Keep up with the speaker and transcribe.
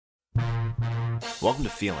Welcome to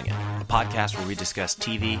Feeling It, a podcast where we discuss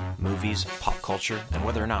TV, movies, pop culture, and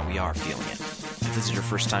whether or not we are feeling it. If this is your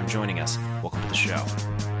first time joining us, welcome to the show.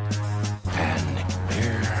 And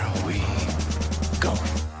here we go.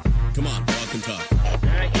 Come on, walk and talk. All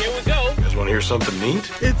right, here we go. You guys want to hear something neat?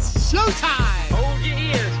 It's showtime. Hold your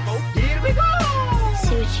ears, folks. Here we go.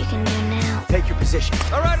 See what you can do now. Take your position.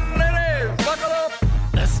 All right, ladies, buckle up.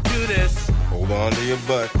 Let's do this. Hold on to your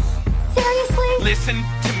butts. Seriously? Listen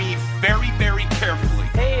to me very, very carefully.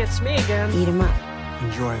 Hey, it's me again. Eat 'em up.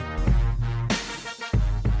 Enjoy.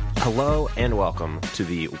 Hello and welcome to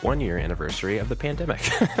the 1-year anniversary of the pandemic.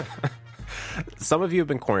 Some of you have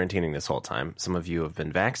been quarantining this whole time. Some of you have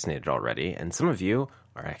been vaccinated already. And some of you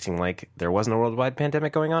are acting like there wasn't a worldwide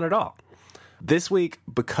pandemic going on at all. This week,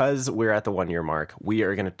 because we're at the 1-year mark, we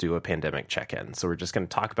are going to do a pandemic check-in. So we're just going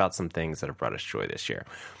to talk about some things that have brought us joy this year.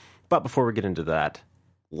 But before we get into that,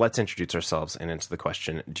 let's introduce ourselves and answer the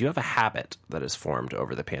question, do you have a habit that has formed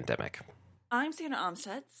over the pandemic? I'm Sandra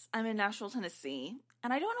Omstedts. I'm in Nashville, Tennessee,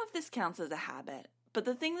 and I don't know if this counts as a habit, but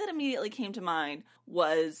the thing that immediately came to mind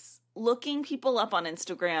was looking people up on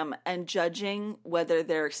Instagram and judging whether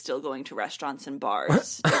they're still going to restaurants and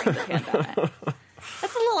bars during the pandemic.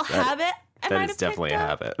 That's a little habit. That is definitely a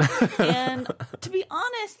habit. And to be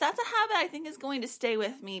honest, that's a habit I think is going to stay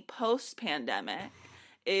with me post-pandemic,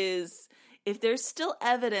 is if there's still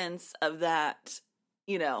evidence of that,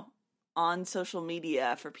 on social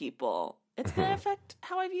media for people, it's going to affect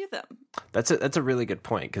how I view them. That's a really good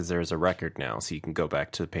point, because there's a record now, so you can go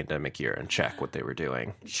back to the pandemic year and check what they were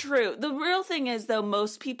doing. True. The real thing is, though,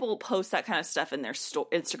 most people post that kind of stuff in their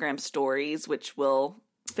Instagram stories, which will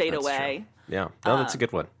fade away. True. Yeah. No, that's a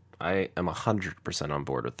good one. I am 100% on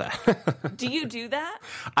board with that. Do you do that?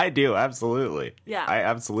 I do, absolutely. Yeah. I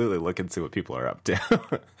absolutely look and see what people are up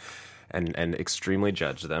to. And extremely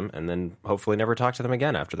judge them, and then hopefully never talk to them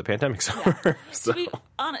again after the pandemic's over. So. To be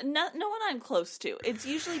honest, no one I'm close to. It's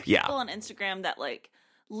usually people on Instagram that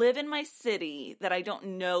live in my city that I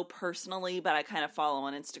don't know personally, but I kind of follow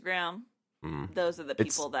on Instagram. Those are the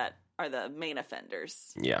people that are the main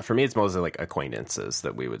offenders. Yeah, for me, it's mostly like acquaintances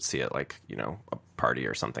that we would see at a party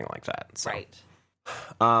or something like that. So. Right.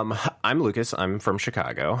 I'm Lucas. I'm from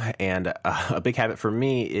Chicago, and a big habit for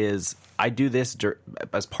me is I do this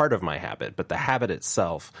as part of my habit, but the habit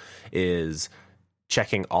itself is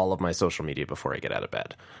checking all of my social media before I get out of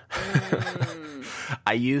bed.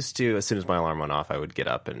 I used to, as soon as my alarm went off, I would get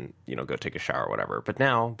up and, go take a shower or whatever. But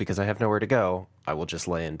now, because I have nowhere to go, I will just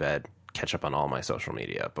lay in bed, catch up on all my social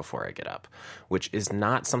media before I get up, which is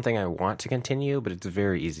not something I want to continue, but it's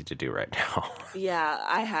very easy to do right now. Yeah,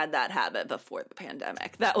 I had that habit before the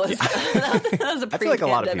pandemic. That was that was a pre-pandemic I feel like a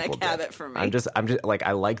lot of people habit for me. I'm just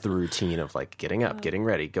I like the routine of getting up, getting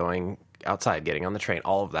ready, going outside, getting on the train,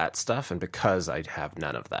 all of that stuff. And because I have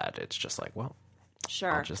none of that, it's just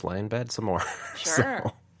sure, I'll just lay in bed some more.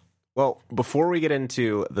 Sure. Well, before we get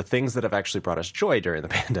into the things that have actually brought us joy during the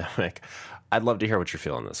pandemic, I'd love to hear what you're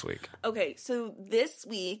feeling this week. Okay, so this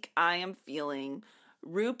week I am feeling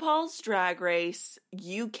RuPaul's Drag Race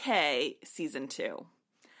UK Season 2.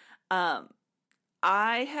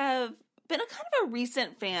 I have been a kind of a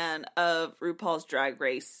recent fan of RuPaul's Drag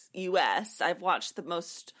Race US. I've watched the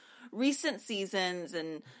most recent seasons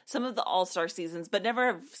and some of the All-Star seasons, but never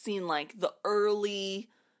have seen the early,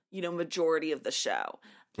 majority of the show.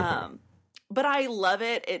 But I love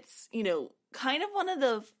it. It's, kind of one of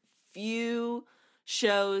the few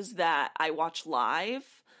shows that I watch live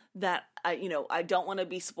that I don't want to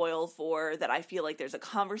be spoiled for, that I feel like there's a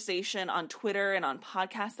conversation on Twitter and on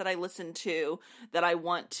podcasts that I listen to that I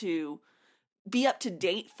want to be up to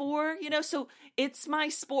date for, so it's my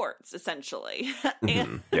sports essentially.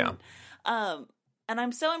 And, and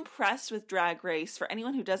I'm so impressed with Drag Race. For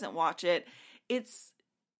anyone who doesn't watch it, it's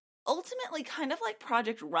ultimately kind of like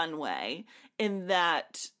Project Runway, in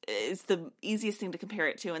that is the easiest thing to compare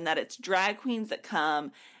it to, in that it's drag queens that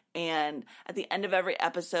come, and at the end of every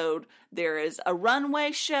episode there is a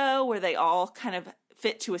runway show where they all kind of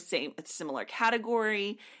fit to a similar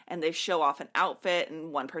category, and they show off an outfit,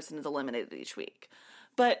 and one person is eliminated each week.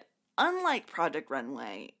 But unlike Project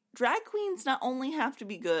Runway, drag queens not only have to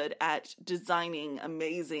be good at designing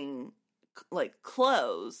amazing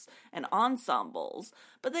clothes and ensembles,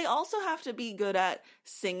 but they also have to be good at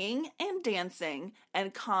singing and dancing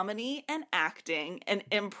and comedy and acting and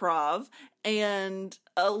improv and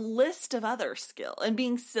a list of other skill, and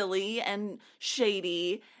being silly and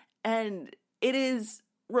shady. And it is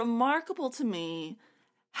remarkable to me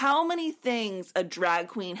how many things a drag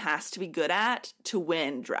queen has to be good at to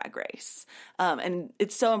win Drag Race. And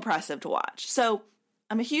it's so impressive to watch. So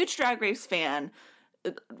I'm a huge Drag Race fan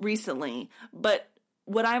recently, but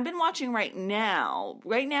what I've been watching right now,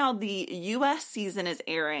 the US season is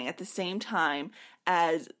airing at the same time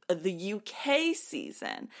as the UK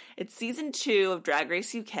season. It's season 2 of Drag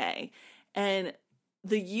Race UK, and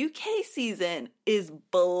the UK season is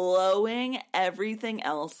blowing everything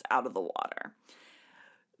else out of the water.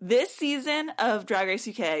 This season of Drag Race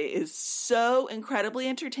UK is so incredibly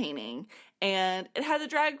entertaining, and it has a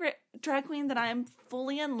drag queen that I'm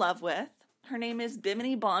fully in love with. Her name is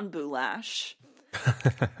Bimini Bon Boulash.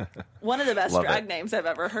 One of the best drag names I've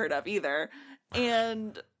ever heard of either.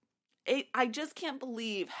 And I just can't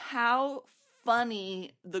believe how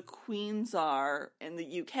funny the queens are in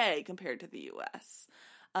the UK compared to the US.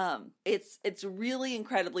 It's really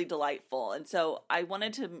incredibly delightful. And so I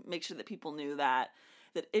wanted to make sure that people knew that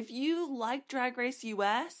if you like Drag Race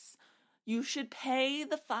US, you should pay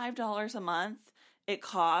the $5 a month it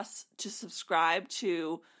costs to subscribe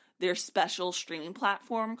to their special streaming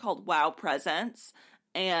platform called WoW Presents,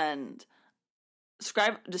 and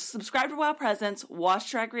subscribe to WoW Presents,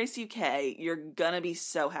 watch Drag Race UK. You're gonna be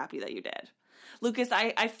so happy that you did. Lucas,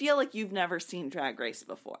 I feel like you've never seen Drag Race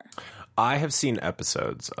before. I have seen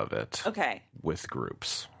episodes of it. Okay. With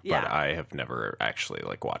groups. Yeah. But I have never actually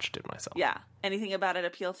watched it myself. Yeah. Anything about it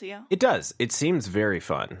appeal to you? It does. It seems very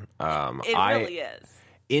fun. It really is.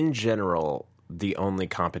 In general, the only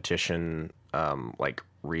competition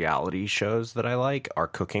reality shows that I like are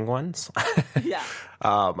cooking ones. Yeah.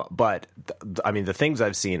 But the things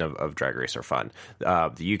I've seen of Drag Race are fun.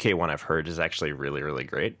 The UK one I've heard is actually really, really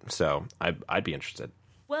great. So I'd be interested.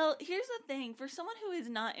 Well, here's the thing. For someone who is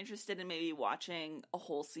not interested in maybe watching a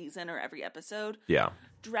whole season or every episode, yeah,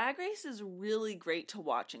 Drag Race is really great to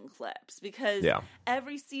watch in clips because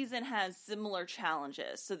every season has similar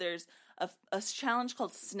challenges. So there's a challenge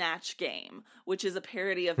called Snatch Game, which is a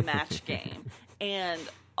parody of Match Game. And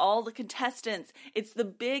all the contestants, it's the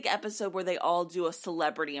big episode where they all do a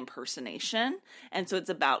celebrity impersonation. And so it's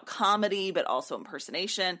about comedy, but also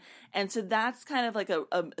impersonation. And so that's kind of like a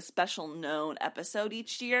special known episode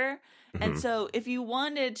each year. Mm-hmm. And so if you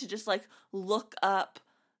wanted to just look up,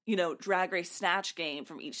 Drag Race Snatch Game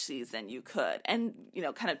from each season, you could. And,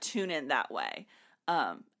 kind of tune in that way.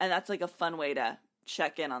 And that's a fun way to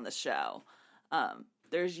check in on the show.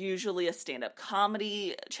 There's usually a stand-up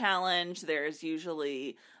comedy challenge. There's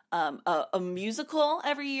usually a musical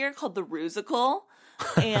every year called the Rusical.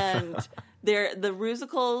 And the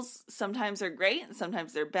Rusicals sometimes are great and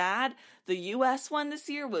sometimes they're bad. The US one this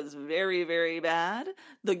year was very, very bad.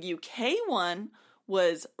 The UK one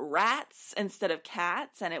was rats instead of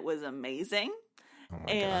cats, and it was amazing. Oh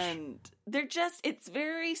my and gosh. It's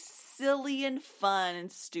very silly and fun and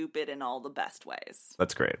stupid in all the best ways.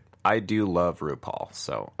 That's great. I do love RuPaul,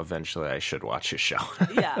 so eventually I should watch his show.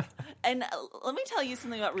 Yeah. And let me tell you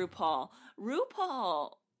something about RuPaul.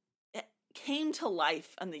 RuPaul came to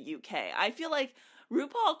life in the UK. I feel like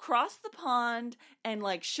RuPaul crossed the pond and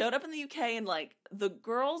showed up in the UK, and the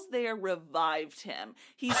girls there revived him.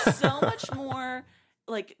 He's so much more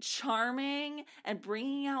charming and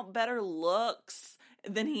bringing out better looks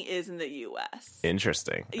than he is in the US.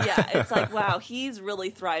 Interesting. Yeah, it's wow, he's really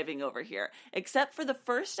thriving over here. Except for the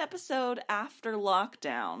first episode after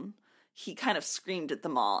lockdown, he kind of screamed at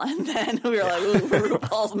them all, and then we were ooh,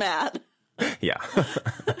 RuPaul's mad. Yeah.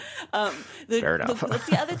 Fair enough.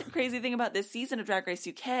 The other crazy thing about this season of Drag Race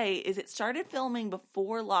UK is it started filming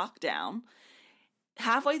before lockdown.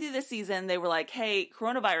 Halfway through the season, they were hey,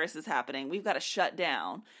 coronavirus is happening. We've got to shut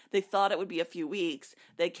down. They thought it would be a few weeks.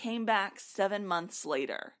 They came back 7 months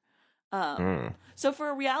later. So for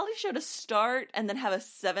a reality show to start and then have a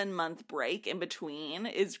 7-month break in between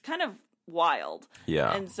is kind of wild.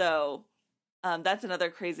 Yeah. And so that's another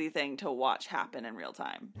crazy thing to watch happen in real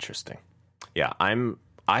time. Interesting. Yeah,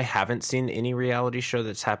 I haven't seen any reality show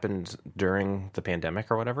that's happened during the pandemic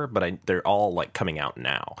or whatever, but they're all coming out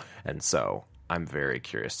now. And so I'm very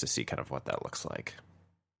curious to see kind of what that looks like.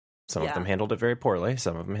 Some of them handled it very poorly.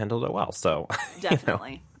 Some of them handled it well. So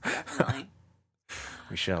definitely, definitely.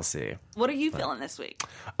 We shall see. What are you feeling this week?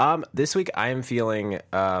 This week I am feeling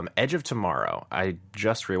Edge of Tomorrow. I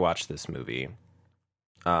just rewatched this movie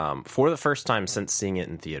for the first time since seeing it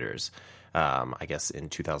in theaters. I guess in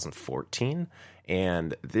 2014.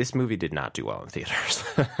 And this movie did not do well in theaters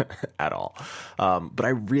at all. But I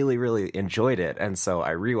really, really enjoyed it. And so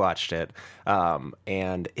I rewatched it.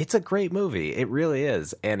 And it's a great movie. It really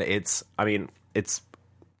is. And it's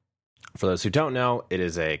for those who don't know, it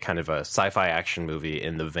is a kind of a sci-fi action movie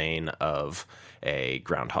in the vein of a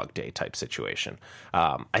Groundhog Day type situation.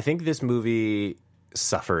 I think this movie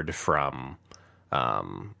suffered from a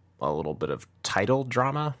little bit of title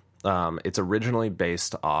drama. It's originally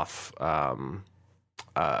based off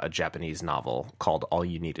a Japanese novel called All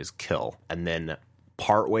You Need Is Kill. And then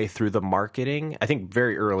partway through the marketing, I think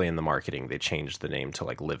very early in the marketing, they changed the name to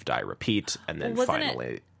like Live, Die, Repeat. And then Wasn't finally...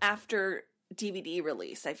 it after DVD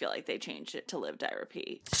release, I feel like they changed it to Live, Die,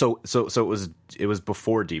 Repeat. So it was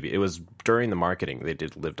before DVD. It was during the marketing they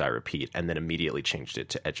did Live, Die, Repeat, and then immediately changed it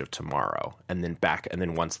to Edge of Tomorrow, and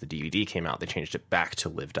then once the DVD came out, they changed it back to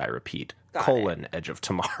Live, Die, Repeat Edge of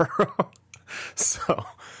Tomorrow. So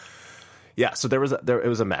yeah, so it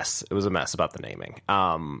was a mess. It was a mess about the naming.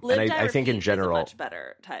 Live, and Die, I think in Repeat general, is a much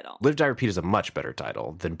better title. Live, Die, Repeat is a much better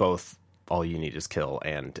title than both All You Need Is Kill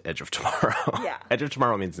and Edge of Tomorrow. Yeah. Edge of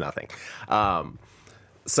Tomorrow means nothing.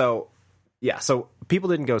 So people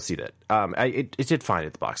didn't go see that. It did fine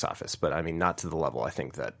at the box office, but I mean, not to the level I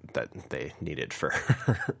think that they needed for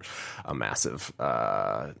a massive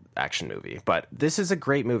action movie. But this is a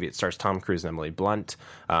great movie. It stars Tom Cruise and Emily Blunt.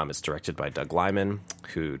 It's directed by Doug Liman,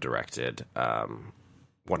 who directed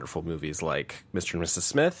wonderful movies like Mr. and Mrs.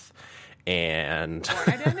 Smith and Born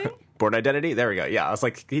Identity? Born Identity. There we go. Yeah, I was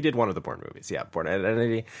like, he did one of the Bourne movies. Yeah, Born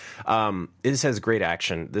Identity. This has great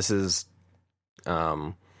action. This is,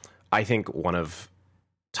 I think, one of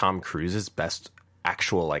Tom Cruise's best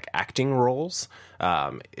actual like acting roles.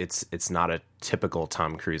 It's not a typical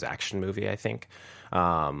Tom Cruise action movie. I think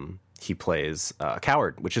he plays a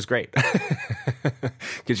coward, which is great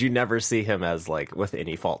because you never see him as like with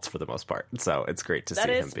any faults for the most part. So it's great to see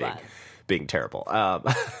him being terrible.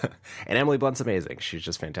 And Emily Blunt's amazing. She's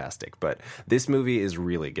just fantastic. But this movie is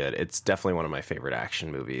really good. It's definitely one of my favorite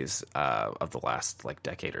action movies of the last like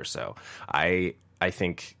decade or so. I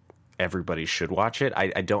think everybody should watch it.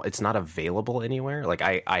 It's not available anywhere. Like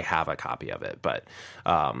I have a copy of it, but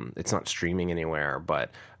it's not streaming anywhere.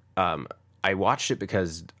 But I watched it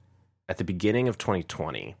because at the beginning of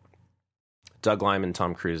 2020, Doug Liman,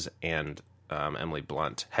 Tom Cruise, and Emily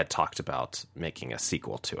Blunt had talked about making a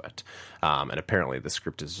sequel to it. And apparently the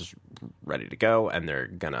script is ready to go and they're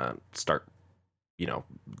going to start,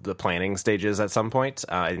 the planning stages at some point.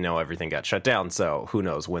 I know everything got shut down, so who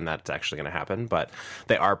knows when that's actually going to happen, but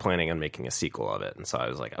they are planning on making a sequel of it. And so I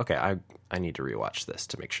was like, okay, I need to rewatch this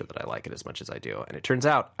to make sure that I like it as much as I do. And it turns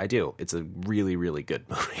out I do. It's a really, really good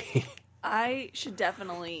movie. I should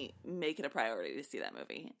definitely make it a priority to see that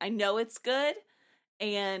movie. I know it's good.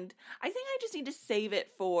 And I think I just need to save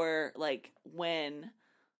it for, like, when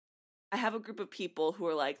I have a group of people who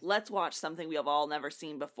are like, let's watch something we have all never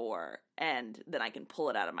seen before, and then I can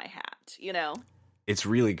pull it out of my hat, It's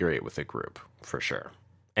really great with a group, for sure.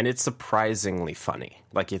 And it's surprisingly funny.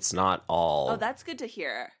 Like, it's not all... Oh, that's good to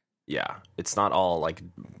hear. Yeah. It's not all, like,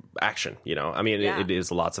 action, I mean, it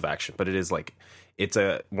is lots of action, but it is, like... It's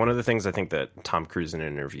one of the things I think that Tom Cruise in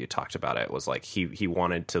an interview talked about it was like he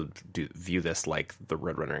wanted to view this like the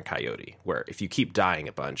Roadrunner and Coyote, where if you keep dying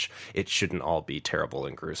a bunch, it shouldn't all be terrible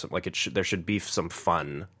and gruesome. Like there should be some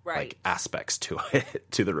fun like aspects to it,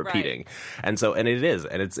 to the repeating, right. and it is,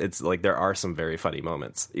 and it's like there are some very funny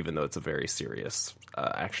moments, even though it's a very serious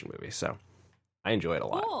action movie. So I enjoy it a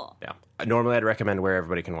lot. Cool. Yeah. Normally I'd recommend where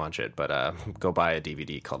everybody can watch it, but go buy a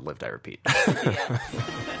DVD called Live, Die, Repeat.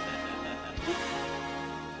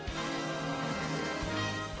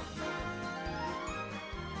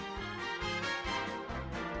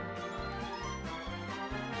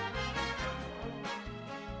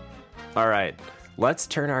 All right, let's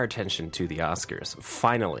turn our attention to the Oscars.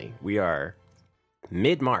 Finally, we are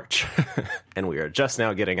mid-March, and we are just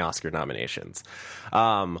now getting Oscar nominations.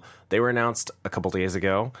 They were announced a couple days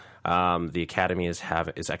ago. The Academy is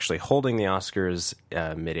actually holding the Oscars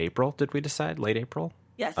mid-April. Did we decide? Late April?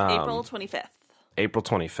 Yes, April 25th. April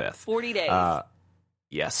 25th. 40 days.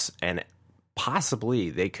 Yes, and possibly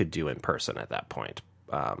they could do in person at that point,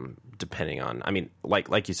 depending on... I mean,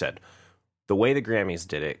 like you said... The way the Grammys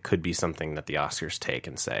did it could be something that the Oscars take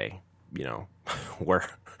and say, we're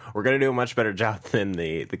going to do a much better job than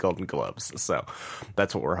the Golden Globes. So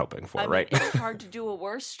that's what we're hoping for, right? It's hard to do a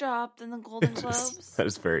worse job than the Golden Globes. That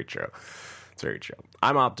is very true. It's very true.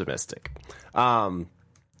 I'm optimistic.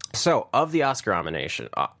 So of the Oscar nominations,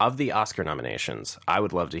 I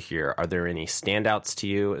would love to hear, are there any standouts to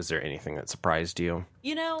you? Is there anything that surprised you?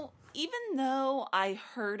 Even though I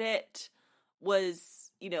heard it was...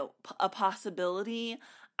 a possibility,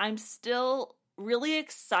 I'm still really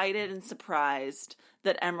excited and surprised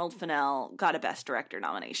that Emerald Fennell got a Best Director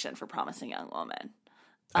nomination for Promising Young Woman.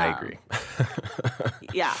 I agree.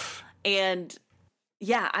 Yeah. And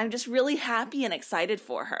I'm just really happy and excited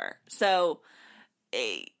for her. So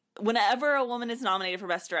whenever a woman is nominated for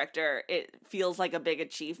Best Director, it feels like a big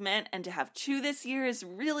achievement. And to have two this year is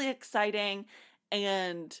really exciting.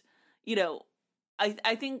 And,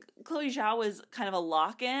 I think Chloe Zhao was kind of a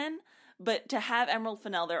lock-in, But to have Emerald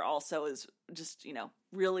Fennell there also is just,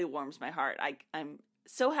 really warms my heart. I'm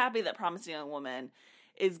so happy that Promising Young Woman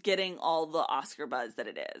is getting all the Oscar buzz that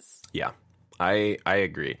it is. Yeah. I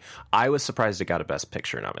agree. I was surprised it got a Best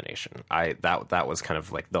Picture nomination. That was kind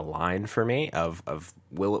of like the line for me of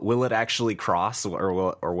will it actually cross or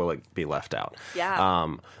will it be left out?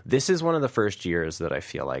 Yeah. This is one of the first years that I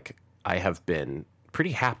feel like I have been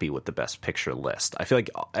pretty happy with the Best Picture list. I feel like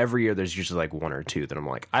every year there's usually like one or two that I'm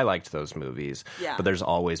like, I liked those movies. Yeah. But there's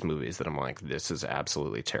always movies that I'm like, this is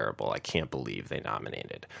absolutely terrible. I can't believe they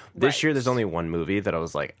nominated. This Right. year there's only one movie that I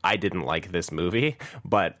was like, I didn't like this movie,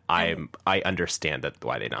 but I understand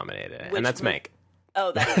why they nominated it. Which And that's movie? Mank.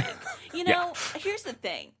 Oh, that's Yeah. Here's the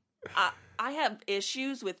thing. I have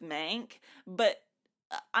issues with Mank, but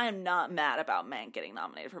I am not mad about Mank getting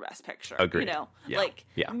nominated for Best Picture. Agreed. Yeah.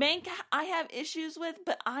 Yeah. Mank I have issues with,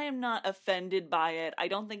 but I am not offended by it. I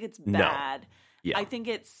don't think it's No. bad. Yeah. I think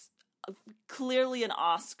it's clearly an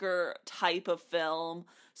Oscar type of film.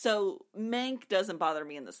 So Mank doesn't bother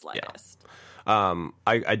me in the slightest.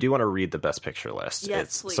 I do want to read the Best Picture list.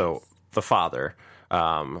 Yes, please. So The Father,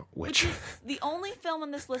 Which is the only film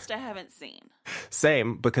on this list I haven't seen.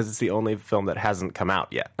 same, because it's the only film that hasn't come out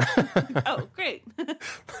yet. Oh, great.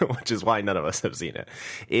 Which is why none of us have seen it.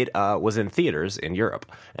 It was in theaters in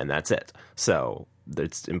Europe, and that's it. So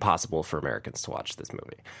it's impossible for Americans to watch this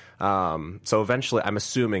movie. So eventually, I'm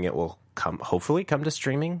assuming it will hopefully come to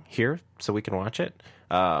streaming here, so we can watch it.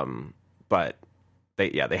 But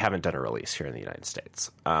they haven't done a release here in the United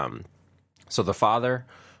States. So The Father,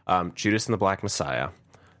 Judas and the Black Messiah,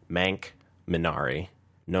 Mank, Minari,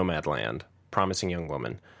 Nomadland, Promising Young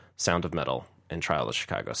Woman, Sound of Metal, and Trial of the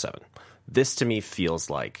Chicago 7. This to me feels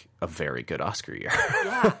like a very good Oscar year.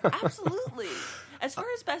 Yeah, absolutely. As far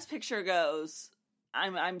as Best Picture goes,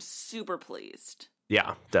 I'm super pleased.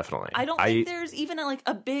 Yeah, definitely. I don't think there's even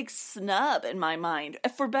a big snub in my mind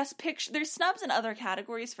for Best Picture. There's snubs in other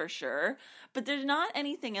categories for sure, but there's not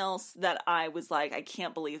anything else that I was like, I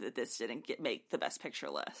can't believe that this didn't make the Best Picture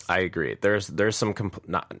list. I agree. There's some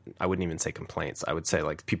I wouldn't even say complaints. I would say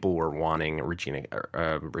like people were wanting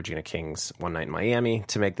Regina King's One Night in Miami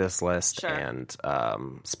to make this list, Sure. and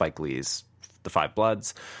Spike Lee's The Five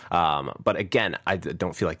Bloods. But again, I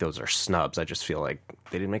don't feel like those are snubs. I just feel like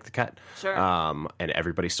they didn't make the cut. Sure. And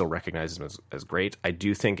everybody still recognizes them as great. I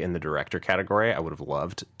do think in the director category, I would have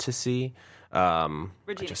loved to see. I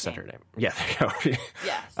just said her name. Yeah, there you go.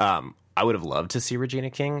 Yes. I would have loved to see Regina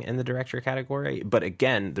King in the director category. But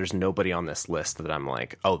again, there's nobody on this list that I'm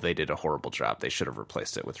like, oh, they did a horrible job. They should have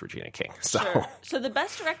replaced it with Regina King. So. Sure. So the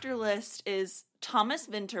Best Director list is Thomas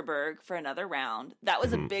Vinterberg for Another Round. That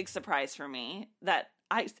was a big surprise for me. That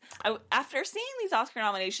I after seeing these Oscar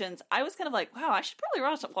nominations, I was kind of like, wow, I should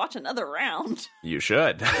probably watch Another Round. You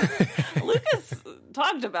should. Lucas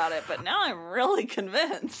talked about it, but now I'm really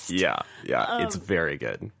convinced. Yeah, it's very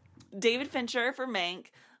good. David Fincher for Mank,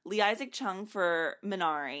 Lee Isaac Chung for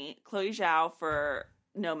Minari, Chloe Zhao for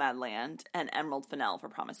Nomadland, and Emerald Fennell for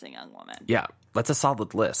Promising Young Woman. Yeah, that's a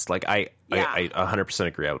solid list. Like I 100%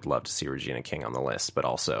 agree. I would love to see Regina King on the list, but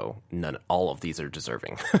also all of these are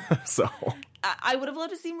deserving. So I would have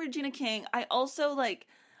loved to see Regina King. I also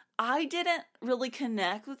I didn't really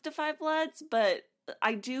connect with The Five Bloods, but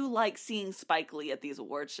I do like seeing Spike Lee at these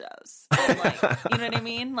award shows. And you know what I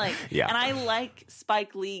mean? Yeah. And I like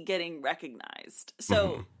Spike Lee getting recognized.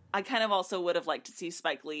 So I kind of also would have liked to see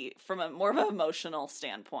Spike Lee from a more of an emotional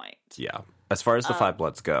standpoint. Yeah. As far as The Five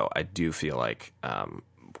Bloods go, I do feel like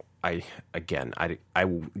I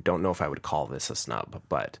don't know if I would call this a snub,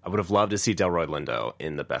 but I would have loved to see Delroy Lindo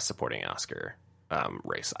in the Best Supporting Oscar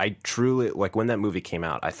race. I truly, when that movie came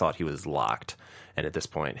out, I thought he was locked. And at this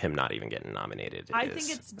point, him not even getting nominated I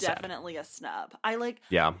think it's definitely a snub.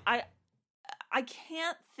 Yeah. I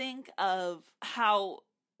can't think of how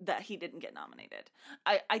that he didn't get nominated.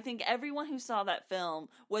 I think everyone who saw that film,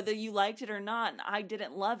 whether you liked it or not, and I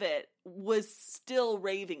didn't love it, was still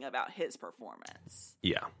raving about his performance.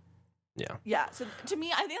 Yeah. Yeah. Yeah. So to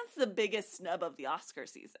me, I think that's the biggest snub of the Oscar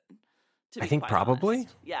season. I think probably.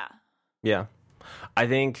 Honest. Yeah. Yeah. I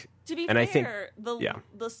think. To be and fair, I think,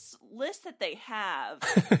 the list that they have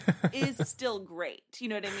is still great. You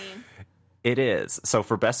know what I mean? It is. So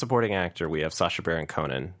for Best Supporting Actor, we have Sacha Baron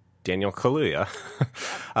Cohen, Daniel Kaluuya,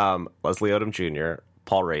 Leslie Odom Jr.,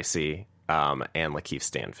 Paul Raci, and Lakeith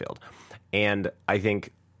Stanfield. And I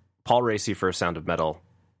think Paul Raci for Sound of Metal,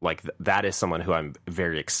 that is someone who I'm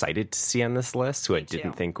very excited to see on this list, who I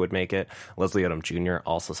didn't think would make it. Leslie Odom Jr.,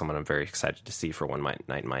 also someone I'm very excited to see for One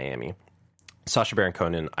Night in Miami. Sacha Baron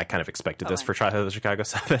Cohen, I kind of expected this for Trial of the Chicago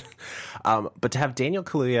 7. But to have Daniel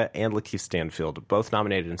Kaluuya and Lakeith Stanfield both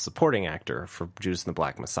nominated in Supporting Actor for Judas and the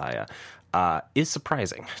Black Messiah, is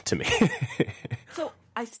surprising to me. So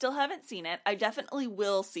I still haven't seen it. I definitely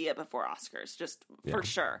will see it before Oscars, just for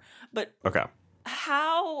sure. But Okay.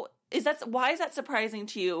 why is that surprising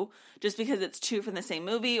to you? Just because it's two from the same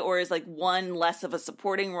movie, or is like one less of a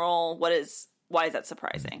supporting role? Why is that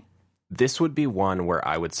surprising? This would be one where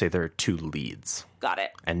I would say there are two leads. Got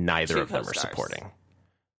it. And neither Two of them are co-stars. supporting.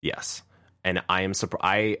 Yes. And I am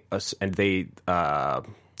surprised. And they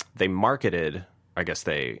marketed, I guess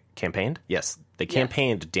they campaigned? Yes. They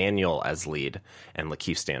campaigned Daniel as lead and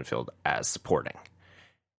Lakeith Stanfield as supporting.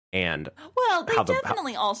 And Well, they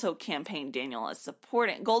definitely also campaigned Daniel as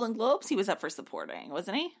supporting. Golden Globes, he was up for supporting,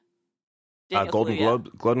 wasn't he?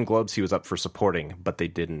 Golden Globes, he was up for supporting, but they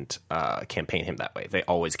didn't campaign him that way.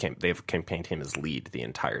 They've campaigned him as lead the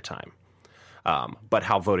entire time. But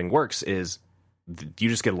how voting works is you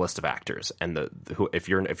just get a list of actors, and if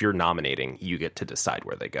you're nominating, you get to decide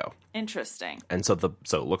where they go. Interesting. And so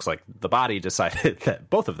it looks like the body decided that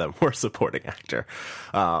both of them were supporting actor.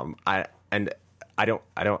 I'm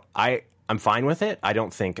fine with it.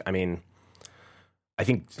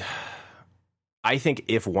 I think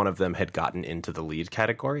if one of them had gotten into the lead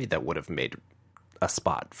category, that would have made a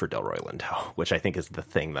spot for Delroy Lindo, which I think is the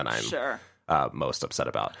thing that I'm most upset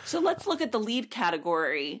about. So let's look at the lead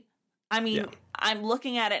category. I'm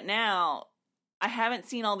looking at it now. I haven't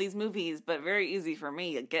seen all these movies, but very easy for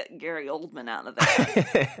me to get Gary Oldman out of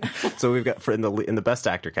there. So we've got in the Best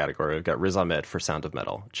Actor category, we've got Riz Ahmed for Sound of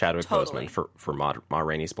Metal, Chadwick Boseman for Ma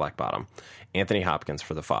Rainey's Black Bottom, Anthony Hopkins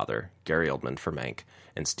for The Father, Gary Oldman for Mank,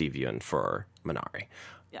 and Steve Yeun for Minari.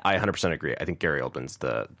 Yeah. I 100% agree. I think Gary Oldman's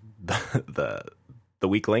the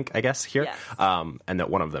weak link, I guess, here. Yes. And that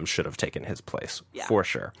one of them should have taken his place for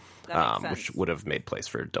sure. Which would have made place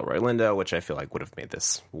for Delroy Lindo, which I feel like would have made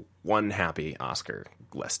this one happy Oscar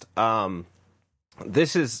list.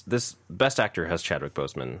 This Best Actor has Chadwick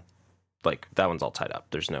Boseman. Like, that one's all tied up.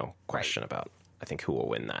 There's no question about, I think, who will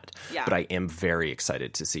win that. Yeah. But I am very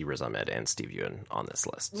excited to see Riz Ahmed and Steve Yeun on this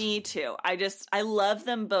list. Me too. I love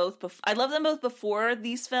them both. I love them both before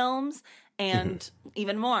these films, and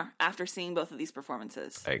even more after seeing both of these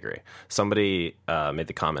performances. I agree. Somebody made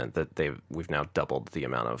the comment that we've now doubled the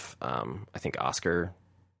amount of I think Oscar,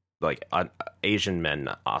 like Asian men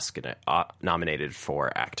Oscar nominated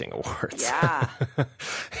for acting awards. Yeah,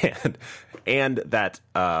 and that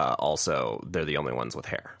also they're the only ones with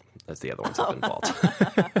hair, as the other ones have been bald.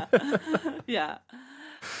 Yeah.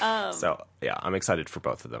 So yeah, I'm excited for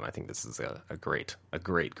both of them. I think this is a great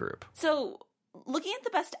group. So, looking at the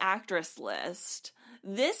Best Actress list,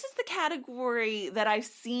 this is the category that I've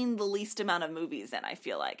seen the least amount of movies in, I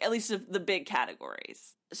feel like. At least of the big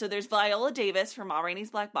categories. So there's Viola Davis for Ma Rainey's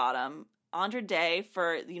Black Bottom, Andra Day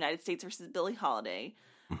for The United States vs. Billie Holiday,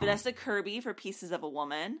 Vanessa Kirby for Pieces of a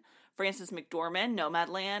Woman, Frances McDormand,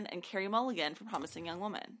 Nomadland, and Carey Mulligan for Promising Young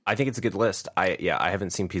Woman. I think it's a good list. I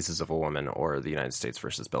haven't seen Pieces of a Woman or The United States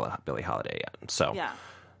vs. Billie Holiday yet. So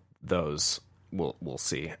those... We'll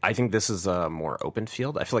see. I think this is a more open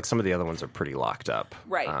field. I feel like some of the other ones are pretty locked up,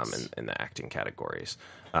 right? In the acting categories.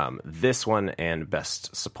 This one and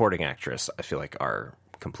Best Supporting Actress, I feel like are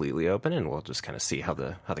completely open, and we'll just kind of see how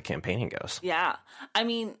the campaigning goes. Yeah, I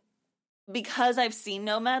mean, because I've seen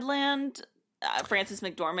Nomadland, Frances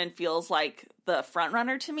McDormand feels like the front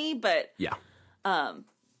runner to me, but but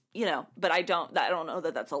I don't know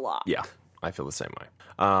that that's a lock. Yeah, I feel the same way.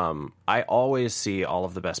 I always see all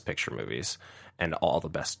of the Best Picture movies and all the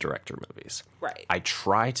Best Director movies. Right. I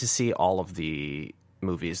try to see all of the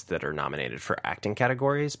movies that are nominated for acting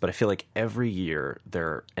categories, but I feel like every year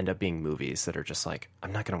there end up being movies that are just like,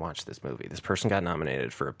 I'm not going to watch this movie. This person got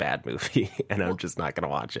nominated for a bad movie, and I'm just not going to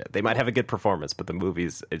watch it. They might have a good performance, but the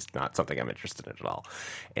movies, it's not something I'm interested in at all.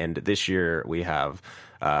 And this year we have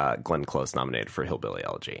Glenn Close nominated for Hillbilly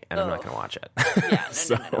Elegy, and I'm not going to watch it. Yeah,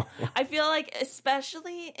 no. I feel like,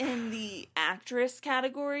 especially in the actress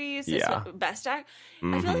categories, Best Act,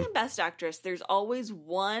 I feel like in Best Actress, there's always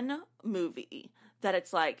one movie that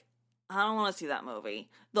it's like, I don't want to see that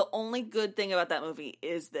movie. The only good thing about that movie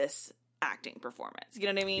is this acting performance. You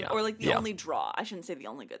know what I mean? Or like the only draw. I shouldn't say the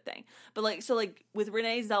only good thing. But like, so like with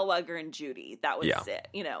Renee Zellweger and Judy, that was it.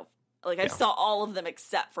 You know, like I saw all of them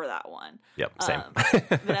except for that one. Yep, same.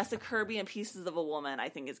 Vanessa Kirby and Pieces of a Woman, I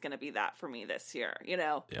think is going to be that for me this year. You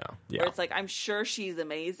know? Yeah. Where it's like, I'm sure she's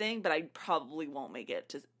amazing, but I probably won't make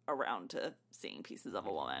it around to seeing Pieces of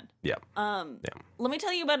a Woman. Let me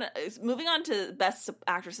tell you about moving on to Best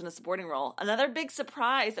Actress in a Supporting Role. Another big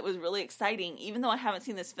surprise that was really exciting, even though I haven't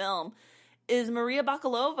seen this film, is Maria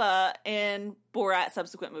Bakalova in Borat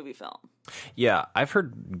subsequent movie film. Yeah, I've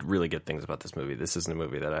heard really good things about this movie. This isn't a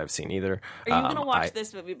movie that I've seen either. Are you going to watch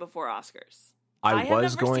this movie before Oscars? I have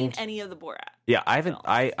was never going seen any of the Borat. Yeah, I haven't.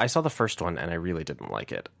 films. I saw the first one and I really didn't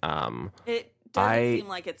like it. It doesn't seem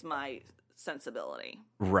like it's my sensibility.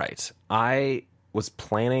 Right. I was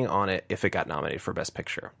planning on it if it got nominated for Best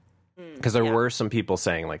Picture. Because there were some people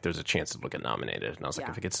saying like there's a chance it'll get nominated, and I was like,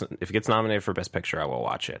 Yeah. if it gets nominated for Best Picture, I will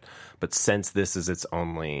watch it. But since this is its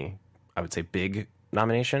only, I would say, big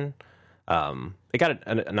nomination, it got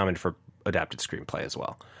nominated for adapted screenplay as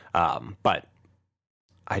well. But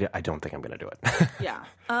I don't think I'm going to do it. Yeah.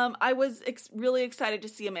 I was really excited to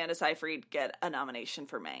see Amanda Seyfried get a nomination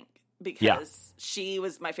for Mank because she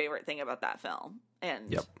was my favorite thing about that film.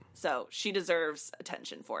 And so she deserves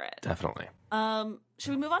attention for it. Definitely.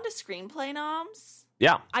 Should we move on to screenplay noms?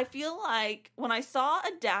 Yeah. I feel like when I saw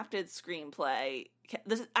adapted screenplay,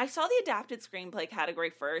 I saw the adapted screenplay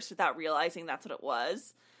category first without realizing that's what it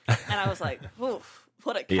was. And I was like, oof,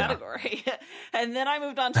 what a category. And then I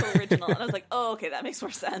moved on to original and I was like, oh, okay, that makes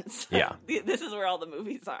more sense. Yeah. This is where all the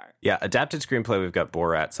movies are. Yeah. Adapted screenplay, we've got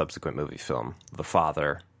Borat, subsequent movie film, The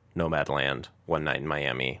Father, Nomadland, One Night in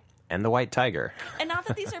Miami, and The White Tiger. And not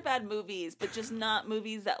that these are bad movies, but just not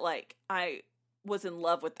movies that like I was in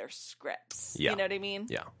love with their scripts. Yeah. You know what I mean?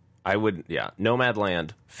 Yeah.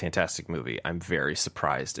 Nomadland, fantastic movie. I'm very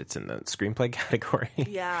surprised it's in the screenplay category.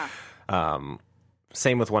 Yeah.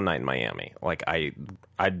 Same with One Night in Miami. Like I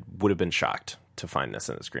would have been shocked to find this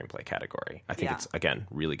in the screenplay category. I think it's, again,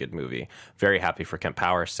 really good movie. Very happy for Kemp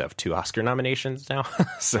Powers to have 2 Oscar nominations now.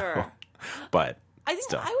 Sure. But I think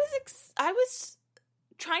still. I was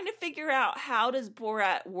trying to figure out how does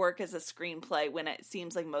Borat work as a screenplay when it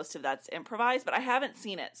seems like most of that's improvised, but I haven't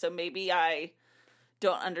seen it, so maybe I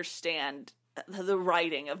don't understand the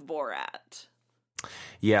writing of Borat.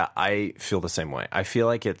 Yeah, I feel the same way. I feel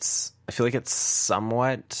like it's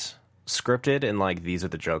somewhat scripted, and like these are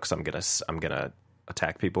the jokes I'm gonna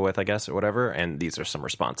attack people with, I guess, or whatever, and these are some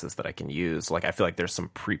responses that I can use. Like I feel like there's some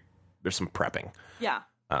prepping. Yeah.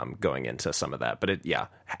 Going into some of that, but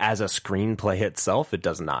as a screenplay itself, it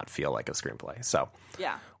does not feel like a screenplay. So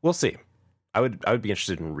Yeah. we'll see. I would be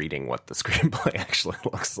interested in reading what the screenplay actually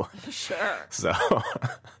looks like. Sure. So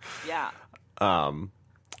Yeah. and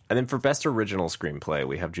then for best original screenplay,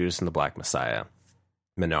 we have Judas and the Black Messiah,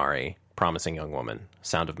 Minari, Promising Young Woman,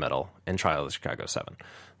 Sound of Metal, and Trial of the Chicago 7.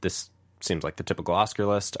 This seems like the typical Oscar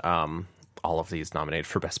list. All of these nominated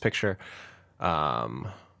for Best Picture. They're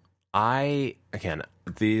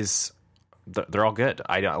all good.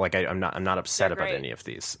 I'm not upset They're about great. any of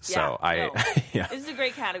these. Yeah, So yeah, This is a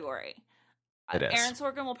great category. It is. Aaron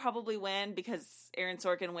Sorkin will probably win because Aaron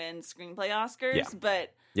Sorkin wins screenplay Oscars, Yeah.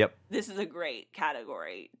 but yep, this is a great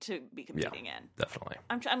category to be competing in. definitely.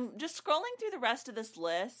 I'm just scrolling through the rest of this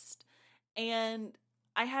list, and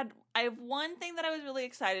I have one thing that I was really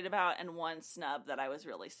excited about and one snub that I was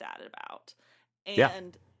really sad about.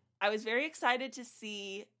 And I was very excited to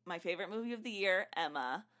see my favorite movie of the year,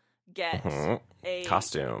 Emma, get a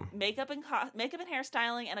Costume. makeup and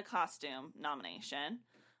hairstyling and a costume nomination.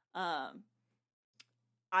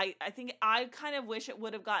 I think I kind of wish it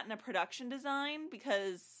would have gotten a production design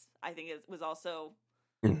because I think it was also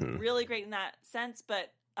really great in that sense,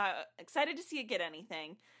 but excited to see it get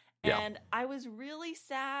anything. Yeah. And I was really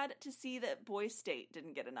sad to see that Boys State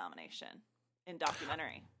didn't get a nomination in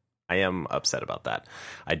documentary. I am upset about that.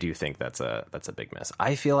 I do think that's a big miss.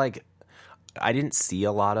 I feel like I didn't see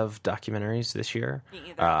a lot of documentaries this year.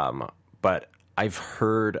 Me either. But I've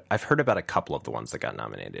heard about a couple of the ones that got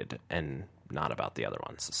nominated and not about the other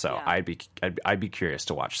ones. So Yeah. I'd be curious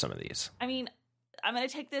to watch some of these. I mean, I'm going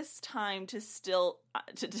to take this time to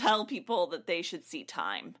tell people that they should see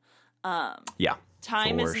Time. Yeah.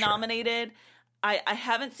 Time for is sure. nominated. I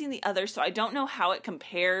haven't seen the others, so I don't know how it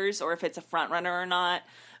compares or if it's a front runner or not,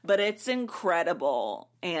 but it's incredible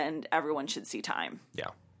and everyone should see Time. Yeah.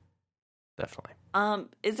 Definitely.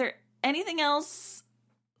 Is there anything else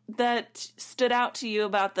that stood out to you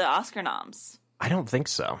about the Oscar noms? I don't think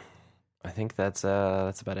so. I think that's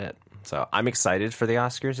about it. So I'm excited for the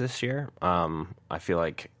Oscars this year. I feel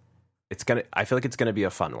like it's gonna be a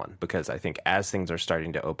fun one because I think as things are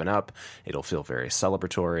starting to open up, it'll feel very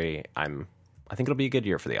celebratory. I think it'll be a good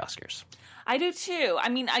year for the Oscars. I do too. I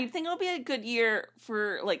mean, I think it'll be a good year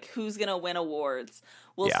for like who's gonna win awards.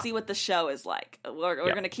 We'll see what the show is like.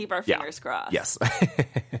 We're gonna keep our fingers crossed. Yes.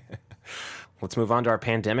 Let's move on to our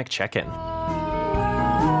pandemic check-in.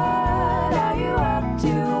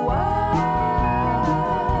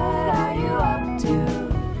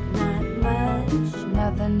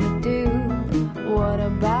 Nothing to do. What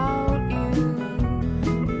about you?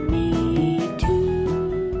 Me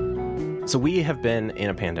too. So we have been in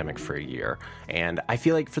a pandemic for a year, and I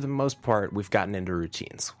feel like for the most part, we've gotten into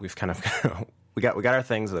routines. We've kind of we got our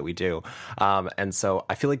things that we do. And so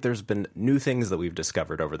I feel like there's been new things that we've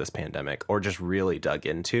discovered over this pandemic or just really dug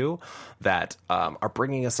into that are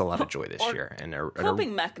bringing us a lot of joy this year. And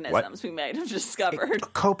coping mechanisms we might have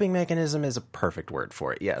discovered. Coping mechanism is a perfect word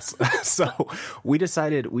for it, yes. So we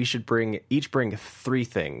decided we should bring 3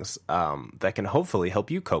 things that can hopefully help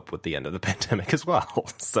you cope with the end of the pandemic as well.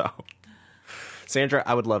 So, Sandra,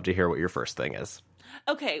 I would love to hear what your first thing is.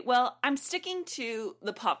 Okay, well, I'm sticking to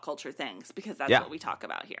the pop culture things because that's what we talk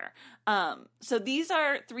about here. So these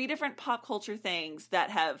are 3 different pop culture things that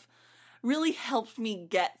have really helped me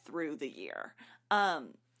get through the year.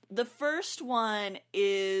 The first one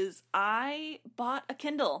is I bought a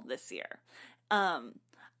Kindle this year.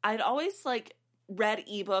 I'd always read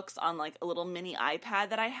ebooks on a little mini iPad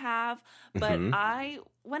that I have, but I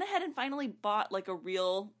went ahead and finally bought a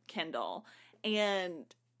real Kindle, and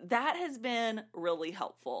that has been really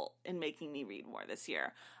helpful in making me read more this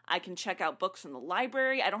year. I can check out books from the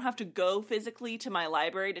library. I don't have to go physically to my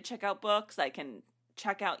library to check out books. I can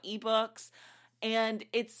check out ebooks. And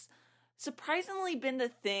it's surprisingly been the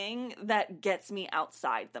thing that gets me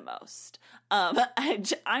outside the most.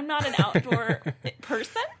 I'm not an outdoor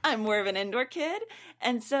person. I'm more of an indoor kid.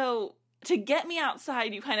 And so to get me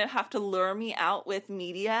outside, you kind of have to lure me out with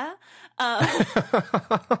media.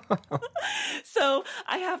 So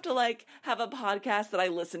I have to have a podcast that I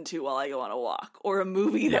listen to while I go on a walk, or a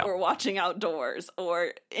movie that we're watching outdoors.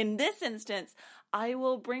 Or in this instance, I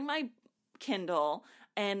will bring my Kindle,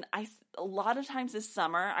 and a lot of times this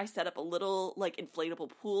summer, I set up a little inflatable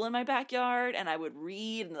pool in my backyard, and I would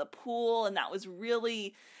read in the pool, and that was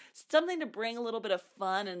really something to bring a little bit of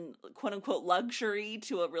fun and quote unquote luxury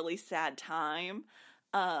to a really sad time.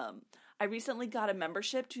 I recently got a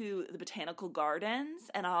membership to the Botanical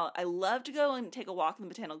Gardens, and I love to go and take a walk in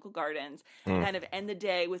the Botanical Gardens and kind of end the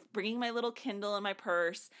day with bringing my little Kindle in my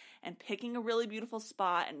purse and picking a really beautiful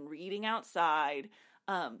spot and reading outside.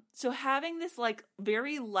 So having this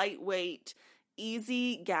very lightweight,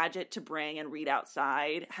 easy gadget to bring and read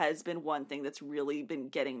outside has been one thing that's really been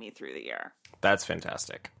getting me through the year. That's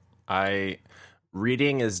fantastic.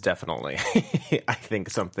 Reading is definitely, I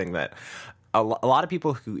think, something that a lot of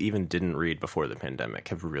people who even didn't read before the pandemic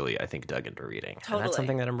have really, I think, dug into reading. Totally. And that's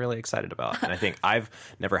something that I'm really excited about. And I think I've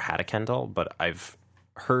never had a Kindle, but I've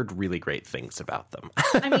heard really great things about them.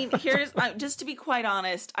 I mean, just to be quite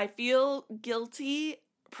honest, I feel guilty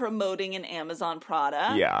promoting an Amazon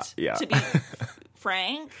product. Yeah. To be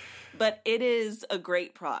frank, but it is a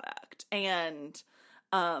great product. And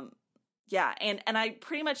and I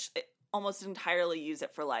pretty much almost entirely use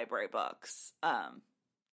it for library books.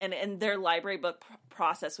 And their library book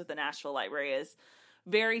process with the Nashville Library is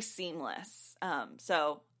very seamless.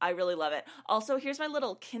 So I really love it. Also, here's my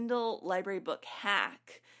little Kindle library book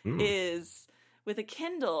hack is with a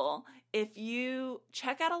Kindle, if you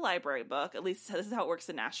check out a library book, at least this is how it works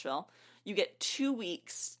in Nashville, you get 2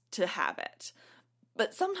 weeks to have it.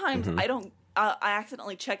 But sometimes I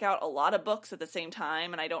accidentally check out a lot of books at the same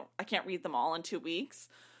time, and I can't read them all in 2 weeks.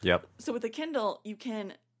 Yep. So with a Kindle, you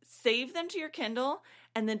can save them to your Kindle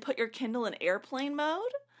and then put your Kindle in airplane mode,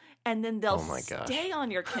 and then they'll stay on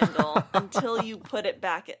your Kindle until you put it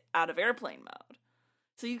back out of airplane mode.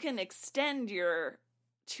 So you can extend your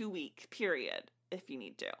 2-week period if you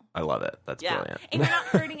need to. I love it. That's brilliant. And you're not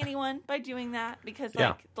hurting anyone by doing that because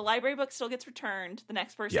the library book still gets returned. The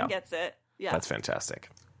next person gets it. Yeah. That's fantastic.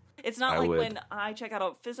 It's not when I check out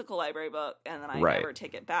a physical library book and then I never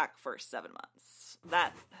take it back for 7 months.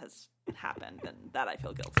 That has happened, and that I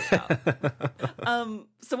feel guilty about.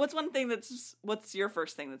 So what's your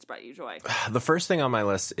first thing that's brought you joy? The first thing on my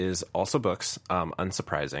list is also books.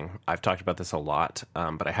 Unsurprising. I've talked about this a lot,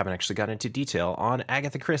 but I haven't actually gotten into detail on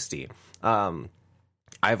Agatha Christie.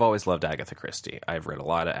 I've always loved Agatha Christie. I've read a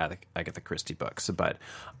lot of Agatha Christie books, but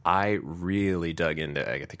I really dug into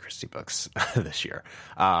Agatha Christie books this year.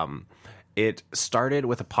 It started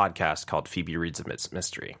with a podcast called Phoebe Reads a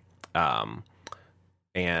Mystery.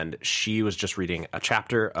 And she was just reading a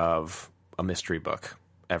chapter of a mystery book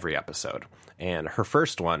every episode. And her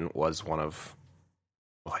first one was one of,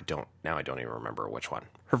 I don't even remember which one.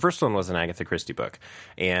 Her first one was an Agatha Christie book.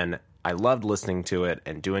 And I loved listening to it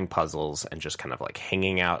and doing puzzles and just kind of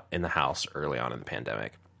hanging out in the house early on in the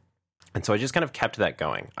pandemic. And so I just kind of kept that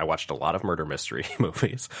going. I watched a lot of murder mystery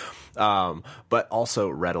movies, but also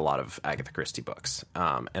read a lot of Agatha Christie books.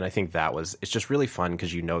 And I think it's just really fun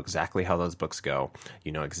because you know exactly how those books go.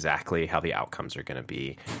 You know exactly how the outcomes are going to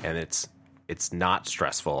be. And it's it's not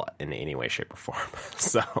stressful in any way, shape, or form.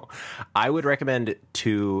 So I would recommend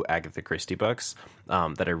 2 Agatha Christie books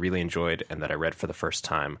that I really enjoyed and that I read for the first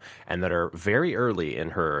time, and that are very early in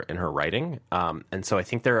her writing. And so I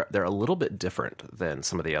think they're a little bit different than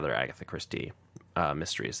some of the other Agatha Christie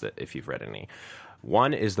mysteries that, if you've read any.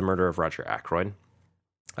 One is The Murder of Roger Ackroyd.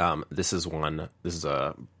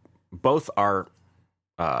 Both are,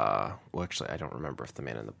 well, actually, I don't remember if The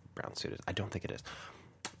Man in the Brown Suit is. I don't think it is.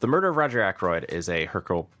 The Murder of Roger Ackroyd is a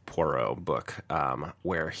Hercule Poirot book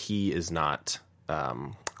where he is not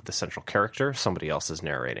the central character. Somebody else is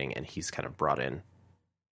narrating, and he's kind of brought in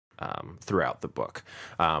throughout the book,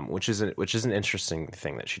 which is an interesting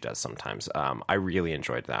thing that she does sometimes. I really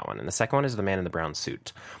enjoyed that one. And the second one is The Man in the Brown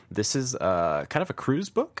Suit. This is kind of a cruise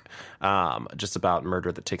book, just about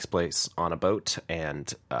murder that takes place on a boat,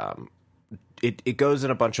 and it goes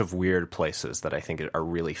in a bunch of weird places that I think are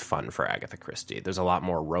really fun for Agatha Christie. There's a lot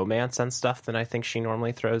more romance and stuff than I think she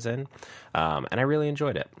normally throws in, and I really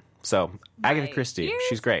enjoyed it. So Agatha Christie,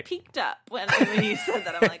 she's great. Peaked up when you said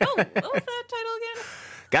that. I'm like, oh, what was that title again?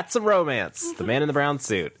 Got some romance. The Man in the Brown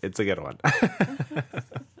Suit. It's a good one.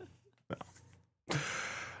 All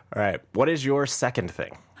right. What is your second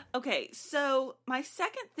thing? Okay, so my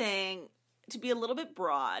second thing, to be a little bit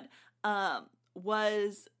broad,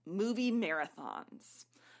 was movie marathons.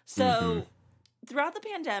 So throughout the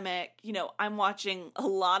pandemic, I'm watching a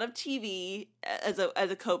lot of TV as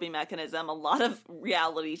a coping mechanism, a lot of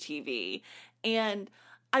reality TV. And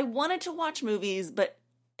I wanted to watch movies, but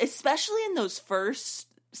especially in those first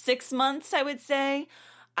 6 months, I would say,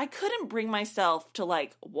 I couldn't bring myself to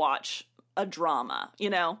watch a drama,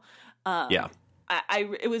 Yeah.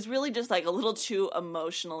 It was really just a little too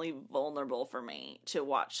emotionally vulnerable for me to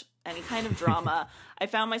watch any kind of drama. I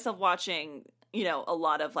found myself watching, a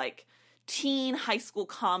lot of teen high school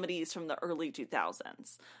comedies from the early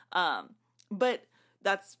 2000s. But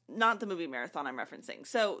that's not the movie marathon I'm referencing.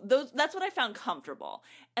 So that's what I found comfortable.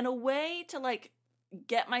 And a way to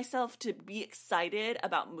get myself to be excited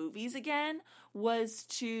about movies again was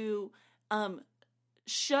to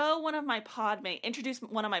introduce one of my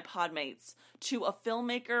podmates to a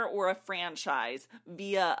filmmaker or a franchise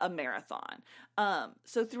via a marathon.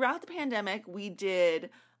 So throughout the pandemic, we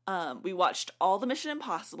watched all the Mission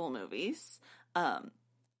Impossible movies.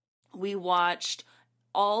 We watched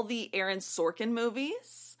all the Aaron Sorkin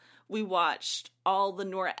movies. We watched all the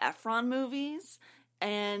Nora Ephron movies.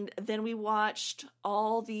 And then we watched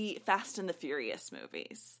all the Fast and the Furious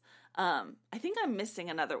movies. I think I'm missing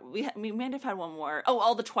another. We might have had one more. Oh,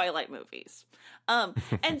 all the Twilight movies.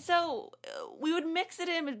 And so we would mix it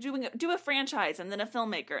in, do a franchise and then a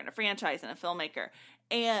filmmaker and a franchise and a filmmaker.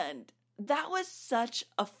 And that was such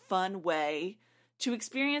a fun way to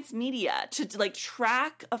experience media, to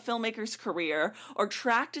track a filmmaker's career or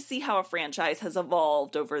track to see how a franchise has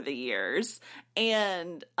evolved over the years.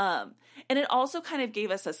 And it also kind of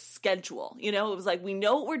gave us a schedule. It was we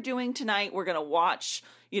know what we're doing tonight. We're going to watch,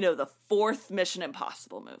 the 4th Mission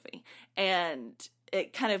Impossible movie. And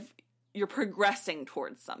it kind of, you're progressing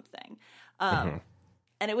towards something. And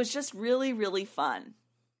it was just really, really fun.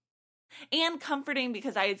 And comforting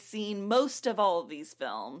because I had seen most of all of these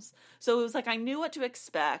films. So it was I knew what to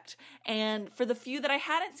expect. And for the few that I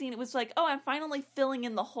hadn't seen, it was oh, I'm finally filling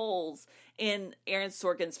in the holes in Aaron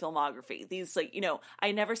Sorkin's filmography. These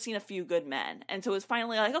I never seen A Few Good Men. And so it was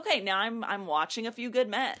finally okay, now I'm watching A Few Good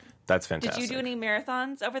Men. That's fantastic. Did you do any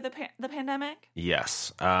marathons over the pandemic?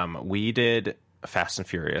 Yes. We did Fast and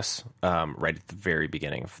Furious right at the very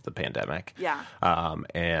beginning of the pandemic. Yeah.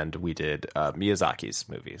 And we did Miyazaki's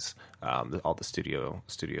movies, all the Studio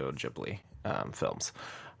Ghibli films,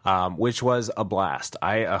 which was a blast.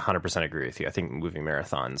 I 100% agree with you. I think movie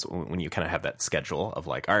marathons, when you kind of have that schedule of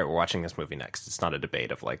all right, we're watching this movie next. It's not a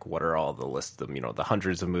debate of what are all the lists of, the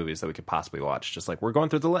hundreds of movies that we could possibly watch. Just we're going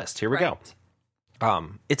through the list. Here we go.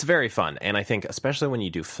 It's very fun. And I think, especially when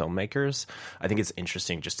you do filmmakers, I think it's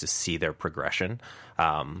interesting just to see their progression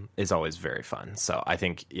is always very fun. So I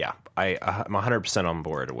think, I'm 100% on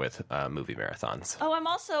board with movie marathons. Oh, I'm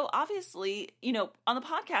also, obviously, on the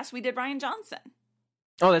podcast, we did Rian Johnson.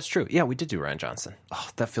 Oh, that's true. Yeah, we did do Rian Johnson. Oh,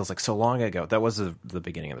 that feels like so long ago. That was the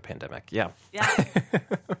beginning of the pandemic. Yeah. Yeah.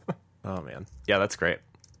 Oh, man. Yeah, that's great.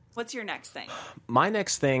 What's your next thing? My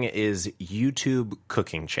next thing is YouTube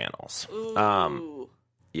cooking channels. Ooh.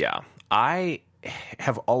 Yeah. I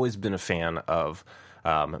have always been a fan of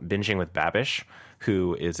Binging with Babish,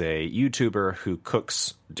 who is a YouTuber who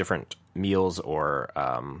cooks different meals or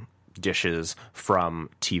dishes from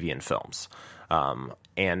TV and films.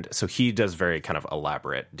 And so he does very kind of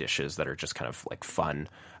elaborate dishes that are just kind of fun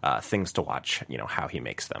things to watch, how he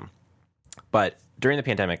makes them. But during the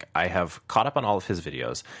pandemic, I have caught up on all of his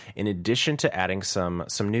videos, in addition to adding some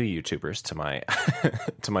new YouTubers to my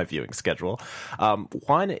to my viewing schedule.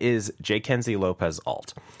 One is J. Kenzie Lopez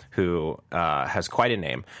Alt, who has quite a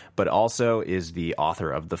name, but also is the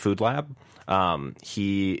author of The Food Lab.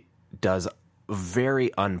 He does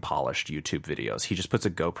very unpolished YouTube videos. He just puts a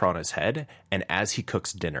GoPro on his head, and as he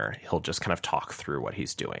cooks dinner, he'll just kind of talk through what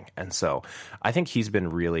he's doing. And so I think he's been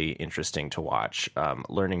really interesting to watch,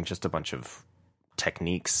 learning just a bunch of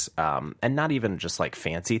techniques, and not even just like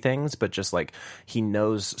fancy things, but just like he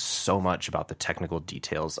knows so much about the technical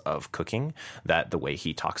details of cooking that the way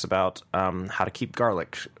he talks about how to keep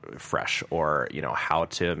garlic fresh, or how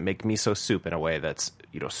to make miso soup in a way that's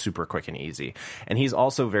super quick and easy. And he's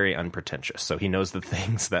also very unpretentious, so he knows the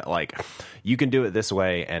things that like you can do it this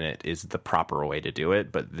way and it is the proper way to do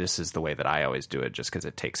it, but this is the way that I always do it just because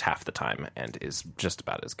it takes half the time and is just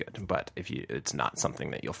about as good. But it's not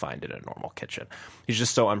something that you'll find in a normal kitchen. He's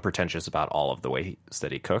just so unpretentious about all of the ways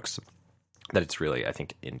that he cooks that it's really, I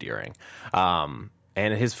think, endearing. And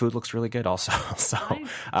his food looks really good also. So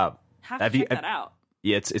have to check that out.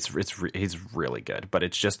 Yeah, he's really good, but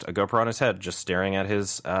it's just a GoPro on his head, just staring at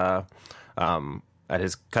his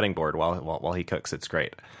cutting board while he cooks. It's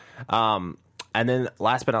great. And then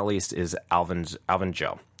last but not least is Alvin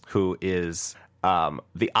Joe, who is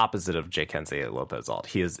the opposite of J. Kenzie Lopez Alt.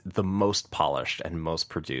 He is the most polished and most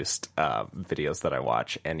produced videos that I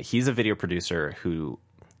watch, and he's a video producer who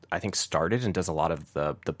I think started and does a lot of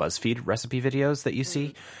the BuzzFeed recipe videos that you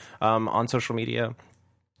see on social media.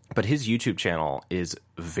 But his YouTube channel is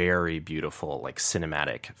very beautiful, like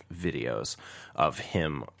cinematic videos of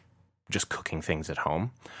him just cooking things at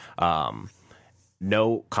home.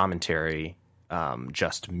 No commentary,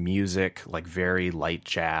 just music, like very light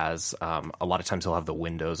jazz. A lot of times he'll have the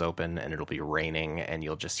windows open and it'll be raining and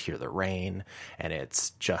you'll just hear the rain. And it's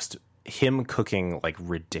just him cooking like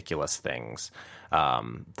ridiculous things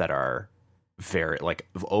that are very like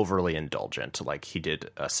overly indulgent. Like he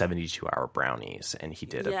did 72-hour brownies and he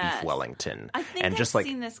did a beef Wellington. I think I've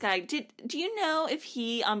seen this guy. Do you know if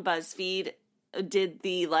he on BuzzFeed did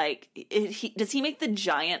the does he make the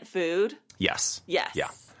giant food? Yes. Yeah.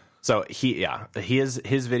 So his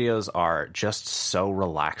videos are just so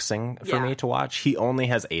relaxing for me to watch. He only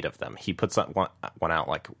has 8 of them. He puts one out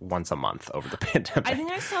like once a month over the pandemic. I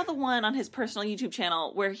think I saw the one on his personal YouTube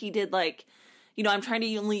channel where he did like, I'm trying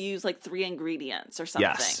to only use like 3 ingredients or something.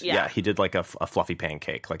 Yes. Yeah. He did like a fluffy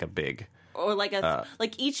pancake, like a big. Or like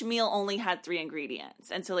like each meal only had 3 ingredients.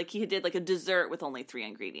 And so like he did like a dessert with only 3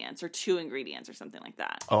 ingredients or 2 ingredients or something like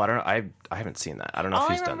that. Oh, I don't know. I haven't seen that. I don't know if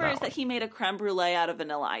he's done that. All I remember is that he made a creme brulee out of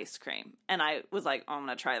vanilla ice cream. And I was like, I'm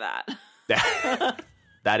going to try that.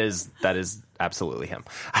 That is absolutely him.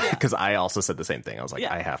 Because I also said the same thing. I was like,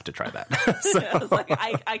 I have to try that. I was like,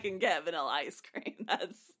 I can get vanilla ice cream.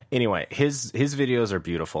 Anyway, his videos are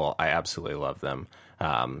beautiful. I absolutely love them.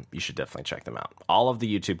 You should definitely check them out. All of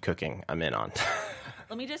the YouTube cooking I'm in on.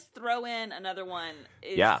 Let me just throw in another one.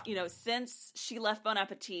 Since she left Bon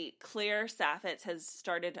Appetit, Claire Saffitz has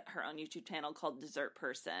started her own YouTube channel called Dessert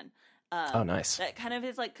Person. Oh, nice. That kind of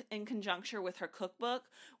is like in conjuncture with her cookbook,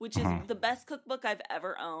 which is the best cookbook I've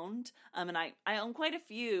ever owned. And I own quite a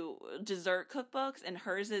few dessert cookbooks, and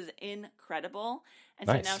hers is incredible. And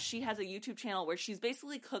so now she has a YouTube channel where she's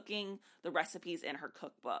basically cooking the recipes in her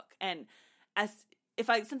cookbook. And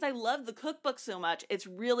since I love the cookbook so much, it's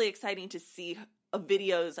really exciting to see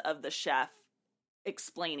videos of the chef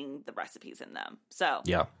explaining the recipes in them. So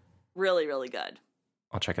really, really good.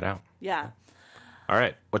 I'll check it out. Yeah. All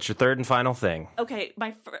right. What's your third and final thing? Okay,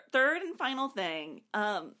 my third and final thing.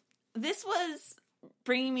 This was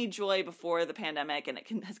bringing me joy before the pandemic, and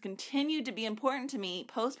it has continued to be important to me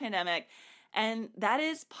post-pandemic, and that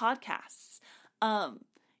is podcasts.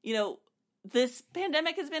 This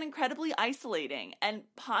pandemic has been incredibly isolating, and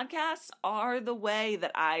podcasts are the way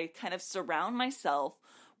that I kind of surround myself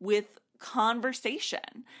with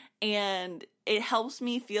conversation, and it helps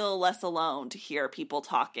me feel less alone to hear people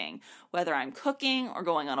talking, whether I'm cooking or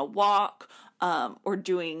going on a walk, or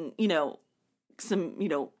doing, some,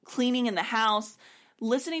 cleaning in the house.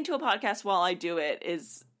 Listening to a podcast while I do it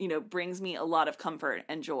is, brings me a lot of comfort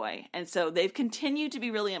and joy. And so they've continued to be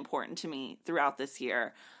really important to me throughout this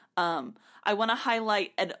year. I want to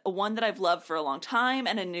highlight one that I've loved for a long time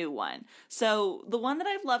and a new one. So the one that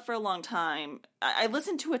I've loved for a long time, I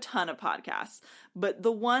listen to a ton of podcasts, but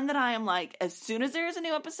the one that I am like, as soon as there is a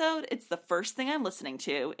new episode, it's the first thing I'm listening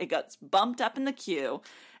to. It gets bumped up in the queue,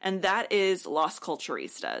 and that is Las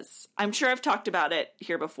Culturistas. I'm sure I've talked about it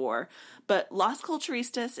here before, but Las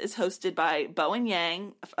Culturistas is hosted by Bowen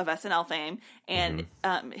Yang of SNL fame and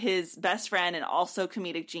his best friend and also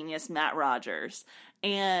comedic genius Matt Rogers.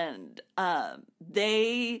 And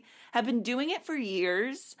they have been doing it for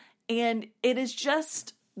years, and it is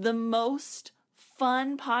just the most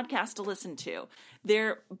fun podcast to listen to.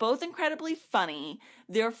 They're both incredibly funny.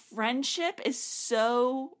 Their friendship is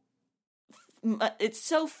so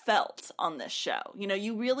felt on this show. You know,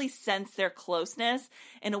 you really sense their closeness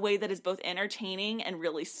in a way that is both entertaining and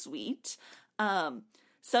really sweet.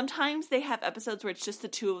 Sometimes they have episodes where it's just the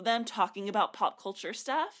two of them talking about pop culture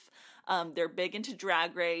stuff. They're big into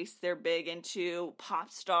Drag Race. They're big into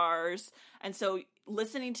pop stars. And so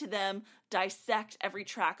listening to them dissect every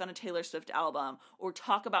track on a Taylor Swift album or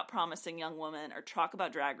talk about Promising Young Woman or talk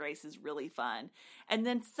about Drag Race is really fun. And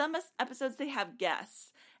then some episodes they have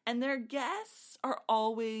guests, and their guests are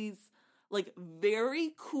always like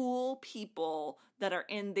very cool people that are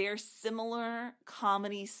in their similar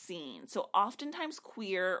comedy scene. So oftentimes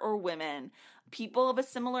queer or women, people of a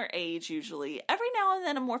similar age usually, every now and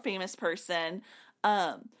then a more famous person.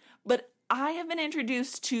 But I have been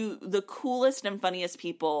introduced to the coolest and funniest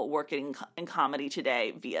people working in comedy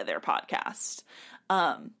today via their podcast.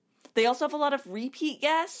 They also have a lot of repeat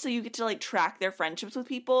guests, so you get to like track their friendships with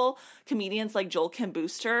people. Comedians like Joel Kim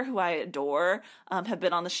Booster, who I adore, have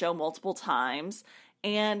been on the show multiple times.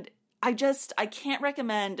 And I can't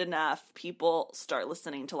recommend enough people start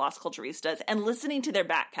listening to Las Culturistas and listening to their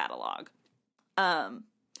back catalog.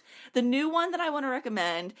 The new one that I want to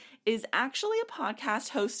recommend is actually a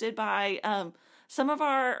podcast hosted by some of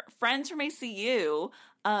our friends from ACU.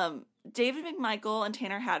 David McMichael and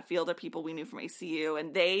Tanner Hatfield are people we knew from ACU,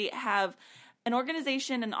 and they have an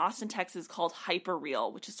organization in Austin, Texas called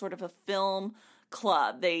Hyperreal, which is sort of a film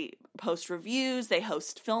club. They post reviews, they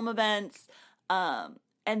host film events, and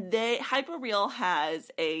Hyperreal has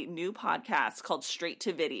a new podcast called Straight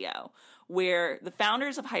to Video, where the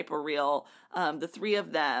founders of Hyperreal, the three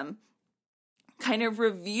of them, kind of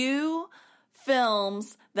review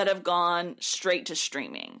films that have gone straight to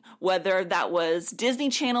streaming, whether that was Disney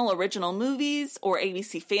Channel original movies or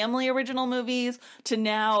ABC Family original movies to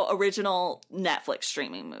now original Netflix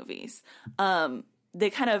streaming movies. They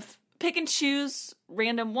kind of pick and choose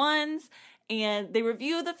random ones, and they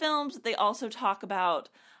review the films. They also talk about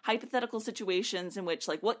hypothetical situations in which,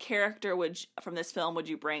 like, what character from this film would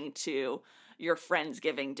you bring to your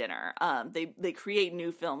Friendsgiving dinner? They create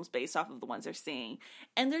new films based off of the ones they're seeing.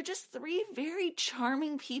 And they're just three very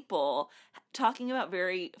charming people talking about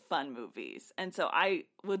very fun movies. And so I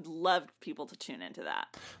would love people to tune into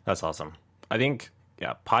that. That's awesome. I think,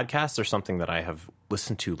 podcasts are something that I have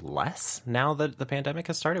listened to less now that the pandemic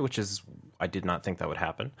has started, which is, I did not think that would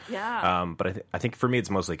happen. Yeah. But I think for me, it's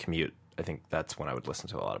mostly commute. I think that's when I would listen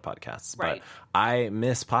to a lot of podcasts. Right. But I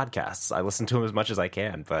miss podcasts. I listen to them as much as I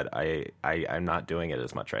can, but I'm not doing it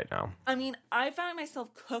as much right now. I mean, I found myself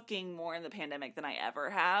cooking more in the pandemic than I ever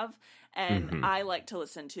have, and I like to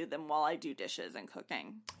listen to them while I do dishes and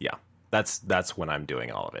cooking. Yeah. That's when I'm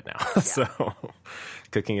doing all of it now. So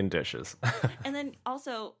cooking and dishes. And then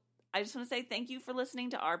also, I just want to say thank you for listening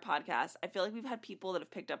to our podcast. I feel like we've had people that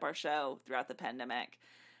have picked up our show throughout the pandemic.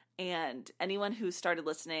 And anyone who started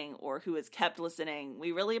listening or who has kept listening,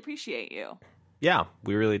 we really appreciate you. Yeah,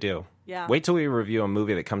 we really do. Yeah. Wait till we review a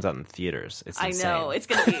movie that comes out in theaters. It's insane. I know. It's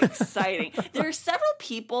going to be exciting. There are several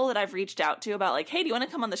people that I've reached out to about like, hey, do you want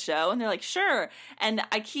to come on the show? And they're like, sure. And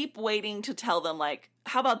I keep waiting to tell them like,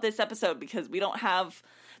 how about this episode? Because we don't have...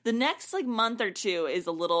 The next like month or two is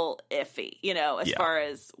a little iffy, as far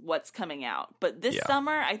as what's coming out. But this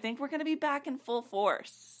summer, I think we're going to be back in full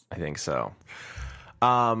force. I think so.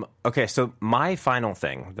 Okay, so my final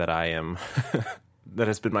thing that I am that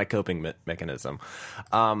has been my coping mechanism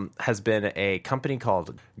has been a company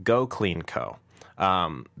called Go Clean Co.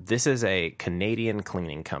 This is a Canadian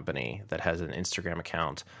cleaning company that has an Instagram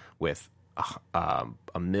account with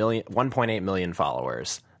 1.8 million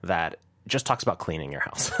followers that just talks about cleaning your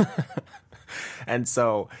house. And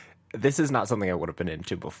so this is not something I would have been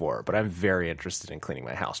into before, but I'm very interested in cleaning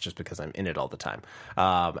my house just because I'm in it all the time.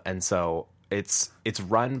 And so it's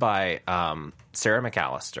run by Sarah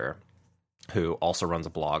McAllister, who also runs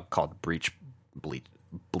a blog called Bleach,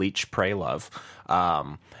 Pray, Love.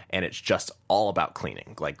 And it's just all about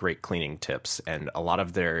cleaning, like great cleaning tips. And a lot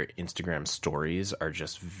of their Instagram stories are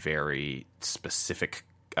just very specific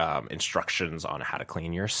instructions on how to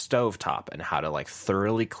clean your stovetop and how to like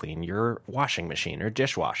thoroughly clean your washing machine or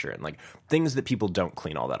dishwasher and like things that people don't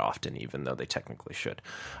clean all that often, even though they technically should.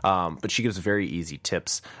 But she gives very easy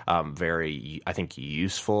tips, very, I think,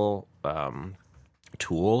 useful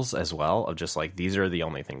tools as well of just like, these are the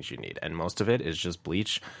only things you need. And most of it is just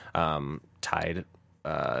bleach, Tide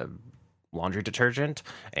laundry detergent,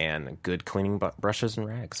 and good cleaning brushes and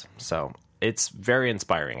rags. So it's very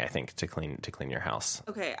inspiring, I think, to clean your house.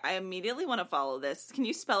 Okay, I immediately want to follow this. Can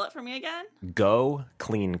you spell it for me again? Go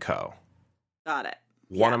Clean Co. Got it.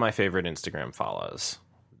 One of my favorite Instagram follows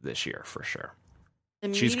this year for sure.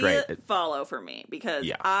 She's great. Follow for me because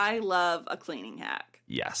I love a cleaning hack.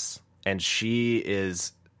 Yes. And she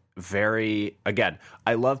is very, again,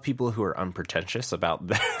 I love people who are unpretentious about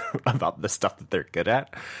the stuff that they're good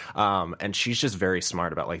at. And she's just very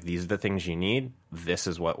smart about like, these are the things you need. This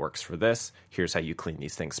is what works for this. Here's how you clean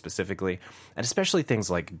these things specifically. And especially things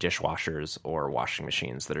like dishwashers or washing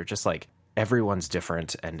machines that are just like, everyone's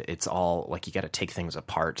different, and it's all like you got to take things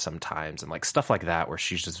apart sometimes, and like stuff like that, where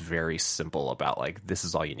she's just very simple about like, this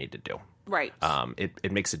is all you need to do. Right.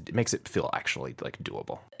 It makes it feel actually like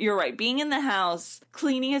doable. You're right. Being in the house,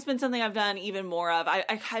 cleaning has been something I've done even more of.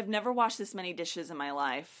 I've never washed this many dishes in my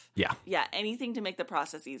life. Yeah. Yeah. Anything to make the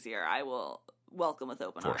process easier, I will welcome with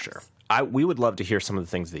open arms. For sure. We would love to hear some of the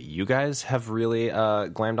things that you guys have really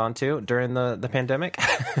glammed onto during the pandemic.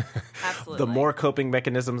 Absolutely. The more coping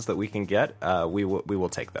mechanisms that we can get, we will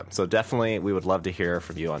take them. So definitely, we would love to hear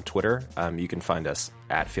from you on Twitter. You can find us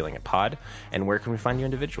at Feeling It Pod. And where can we find you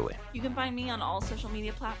individually? You can find me on all social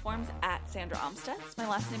media platforms at Sandra Amstutz. My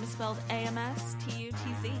last name is spelled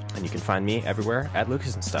AMSTUTZ. And you can find me everywhere at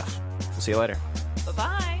Lucas and Stuff. We'll see you later.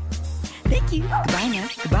 Bye-bye. Thank you. Goodbye now.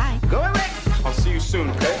 Goodbye. Go away. I'll see you soon,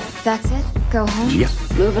 okay? That's it? Go home? Yeah.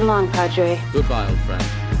 Move it along, Padre. Goodbye, old friend.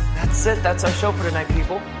 That's it. That's our show for tonight,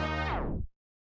 people.